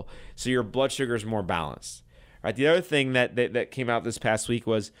heal so your blood sugar is more balanced, right? The other thing that came out this past week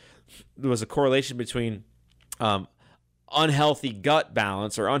was there was a correlation between unhealthy gut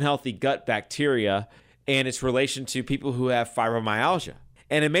balance or unhealthy gut bacteria and its relation to people who have fibromyalgia.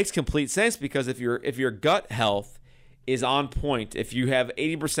 And it makes complete sense because if your gut health is on point, if you have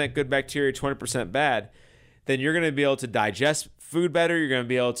 80% good bacteria, 20% bad, then you're going to be able to digest food better. You're going to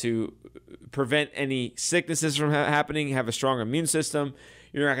be able to prevent any sicknesses from happening, have a strong immune system.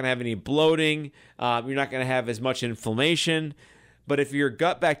 You're not going to have any bloating. You're not going to have as much inflammation. But if your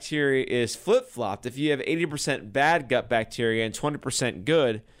gut bacteria is flip-flopped, if you have 80% bad gut bacteria and 20%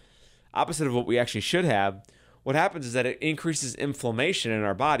 good, opposite of what we actually should have, what happens is that it increases inflammation in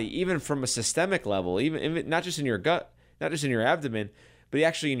our body, even from a systemic level, even not just in your gut, not just in your abdomen, but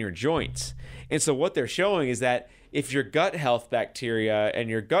actually in your joints. And so what they're showing is that if your gut health bacteria and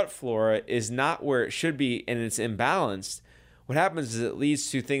your gut flora is not where it should be and it's imbalanced, what happens is it leads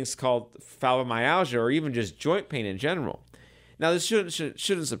to things called fibromyalgia or even just joint pain in general. Now, this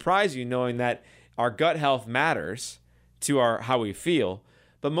shouldn't surprise you, knowing that our gut health matters to how we feel.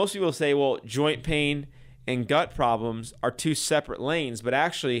 But most people say, well, joint pain and gut problems are two separate lanes, but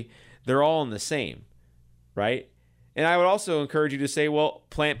actually they're all in the same, right? And I would also encourage you to say, well,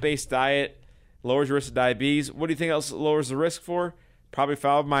 plant-based diet lowers your risk of diabetes. What do you think else lowers the risk for? Probably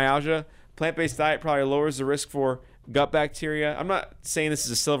fibromyalgia. Plant-based diet probably lowers the risk for gut bacteria. I'm not saying this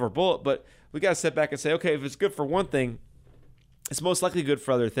is a silver bullet, but we got to step back and say, okay, if it's good for one thing, it's most likely good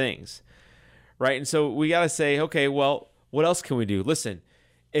for other things, right? And so we got to say, okay, well, what else can we do? Listen,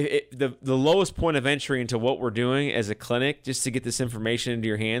 the lowest point of entry into what we're doing as a clinic, just to get this information into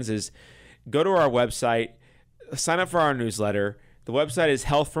your hands, is go to our website, sign up for our newsletter. The website is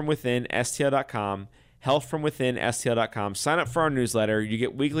healthfromwithinstl.com, healthfromwithinstl.com. Sign up for our newsletter. You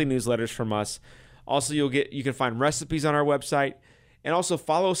get weekly newsletters from us. Also, you can find recipes on our website, and also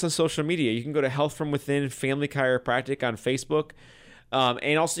follow us on social media. You can go to Health From Within Family Chiropractic on Facebook.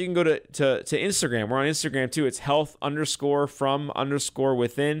 And also you can go to Instagram. We're on Instagram too. It's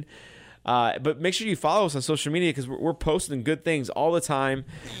health_from_within. But make sure you follow us on social media because we're posting good things all the time.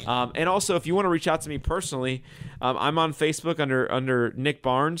 And also, if you want to reach out to me personally, I'm on Facebook under Nick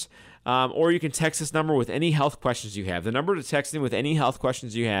Barnes. Or you can text this number with any health questions you have. The number to text in with any health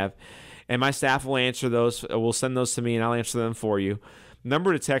questions you have, and my staff will answer those. We'll send those to me, and I'll answer them for you.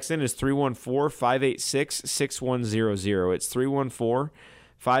 Number to text in is 314-586-6100. It's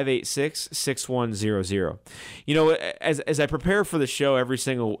 314-586-6100. You know, as I prepare for the show every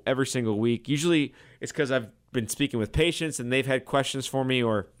single week, usually it's because I've been speaking with patients and they've had questions for me,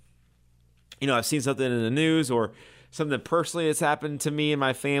 or I've seen something in the news or something personally that's happened to me and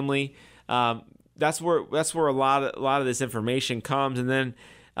my family. That's where a lot of this information comes, and then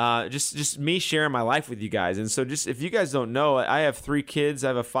just me sharing my life with you guys. And so just if you guys don't know, I have 3 kids. I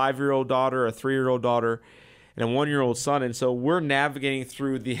have a 5-year-old daughter, a 3-year-old daughter, and a 1-year-old son. And so we're navigating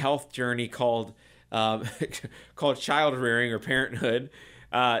through the health journey called child rearing or parenthood,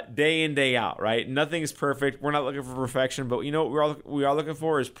 day in, day out, right? Nothing's perfect. We're not looking for perfection, but what we are looking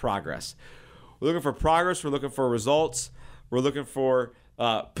for is progress. We're looking for progress. We're looking for results. We're looking for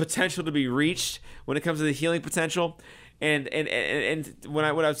potential to be reached when it comes to the healing potential. And when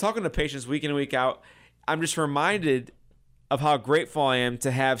I was talking to patients week in and week out, I'm just reminded of how grateful I am to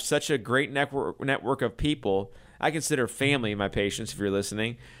have such a great network of people. I consider family my patients, if you're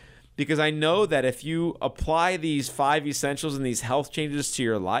listening, because I know that if you apply these 5 essentials and these health changes to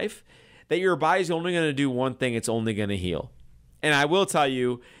your life, that your body's only going to do one thing: it's only going to heal. And I will tell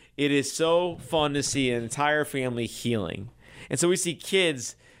you, it is so fun to see an entire family healing. And so we see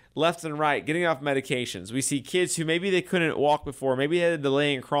kids left and right getting off medications. We see kids who maybe they couldn't walk before, maybe they had a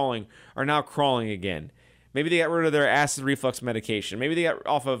delay in crawling, are now crawling again. Maybe they got rid of their acid reflux medication. Maybe they got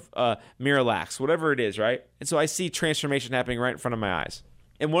off of Miralax, whatever it is, right? And so I see transformation happening right in front of my eyes.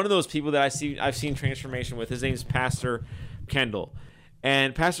 And one of those people that I've seen transformation with, his name's Pastor Kendall.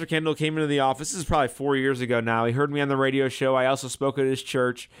 And Pastor Kendall came into the office, this is probably 4 years ago now. He heard me on the radio show. I also spoke at his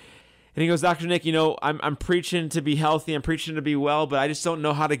church. And he goes, Dr. Nick, I'm preaching to be healthy. I'm preaching to be well, but I just don't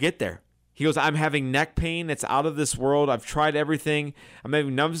know how to get there. He goes, I'm having neck pain that's out of this world. I've tried everything. I'm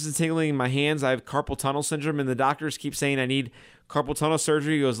having numbness and tingling in my hands. I have carpal tunnel syndrome, and the doctors keep saying I need carpal tunnel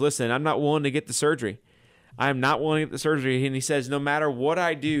surgery. He goes, listen, I'm not willing to get the surgery. I am not willing to get the surgery. And he says, no matter what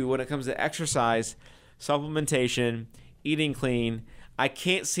I do when it comes to exercise, supplementation, eating clean, I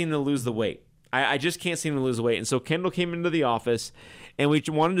can't seem to lose the weight. I just can't seem to lose the weight. And so Kendall came into the office, and we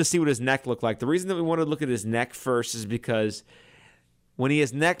wanted to see what his neck looked like. The reason that we wanted to look at his neck first is because when he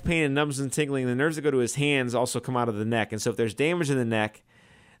has neck pain and numbness and tingling, the nerves that go to his hands also come out of the neck. And so if there's damage in the neck,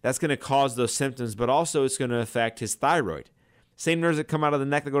 that's going to cause those symptoms, but also it's going to affect his thyroid. Same nerves that come out of the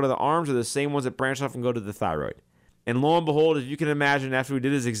neck that go to the arms are the same ones that branch off and go to the thyroid. And lo and behold, if you can imagine, after we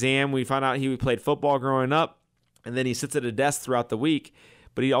did his exam, we found out he played football growing up, and then he sits at a desk throughout the week,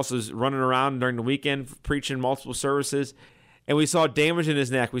 but he also is running around during the weekend preaching multiple services. And we saw damage in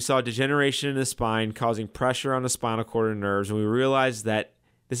his neck. We saw degeneration in his spine causing pressure on the spinal cord and nerves, and we realized that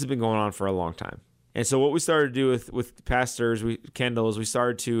this has been going on for a long time. And so what we started to do with pastors, Kendall, is we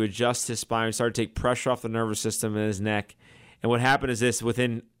started to adjust his spine. We started to take pressure off the nervous system in his neck. And what happened is this: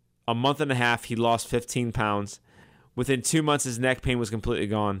 within a month and a half, he lost 15 pounds. Within 2 months, his neck pain was completely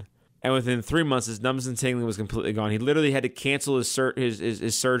gone. And within 3 months, his numbness and tingling was completely gone. He literally had to cancel his surgery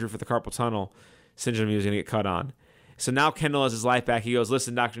for the carpal tunnel syndrome he was going to get cut on. So now Kendall has his life back. He goes,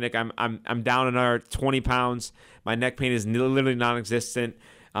 "Listen, Dr. Nick, I'm down another 20 pounds. My neck pain is literally non-existent.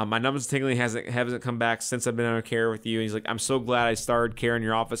 My numbness and tingling hasn't come back since I've been under care with you." And he's like, "I'm so glad I started care in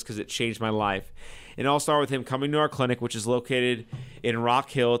your office because it changed my life." And it all started with him coming to our clinic, which is located in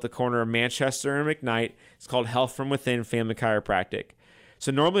Rock Hill at the corner of Manchester and McKnight. It's called Health from Within Family Chiropractic.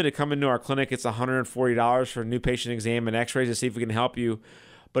 So normally to come into our clinic, it's $140 for a new patient exam and x-rays to see if we can help you.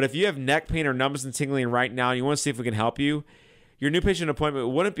 But if you have neck pain or numbness and tingling right now and you want to see if we can help you, your new patient appointment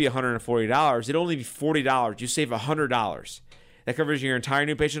wouldn't be $140. It'd only be $40. You save $100. That covers your entire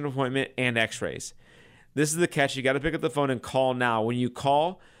new patient appointment and x-rays. This is the catch. You got to pick up the phone and call now. When you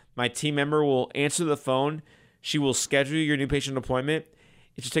call, my team member will answer the phone. She will schedule your new patient appointment.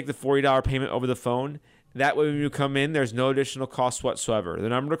 It should take the $40 payment over the phone. That way when you come in, there's no additional cost whatsoever. The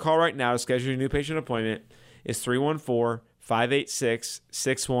number to call right now to schedule your new patient appointment is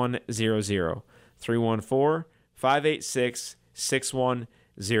 314-586-6100.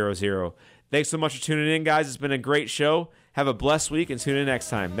 314-586-6100. Thanks so much for tuning in, guys. It's been a great show. Have a blessed week and tune in next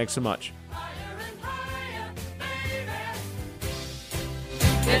time. Thanks so much.